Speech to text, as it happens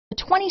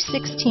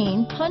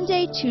2016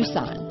 Hyundai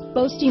Tucson.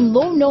 Boasting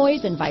low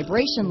noise and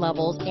vibration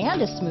levels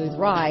and a smooth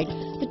ride,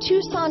 the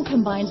Tucson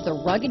combines the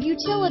rugged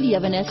utility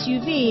of an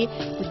SUV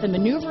with the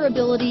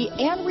maneuverability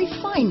and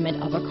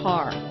refinement of a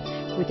car.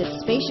 With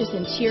its spacious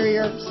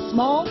interior,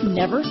 small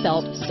never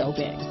felt so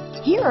big.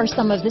 Here are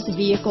some of this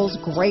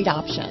vehicle's great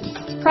options: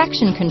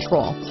 traction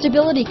control,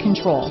 stability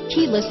control,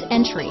 keyless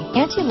entry,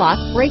 anti-lock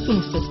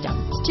braking system,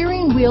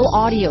 steering wheel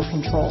audio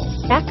controls,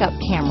 backup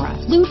camera,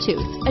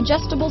 Bluetooth,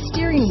 adjustable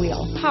steering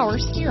wheel, power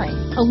steering,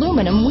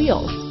 aluminum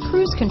wheels,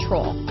 cruise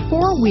control,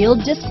 four-wheel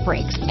disc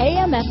brakes,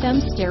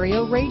 AM/FM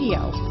stereo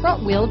radio,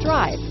 front-wheel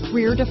drive,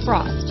 rear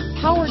defrost,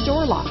 power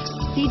door locks,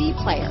 CD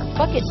player,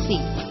 bucket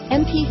seats,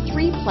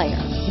 MP3 player.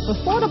 If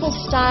affordable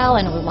style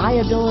and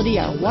reliability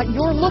are what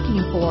you're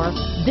looking for,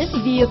 this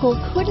vehicle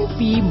couldn't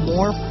be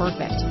more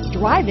perfect.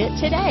 Drive it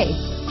today.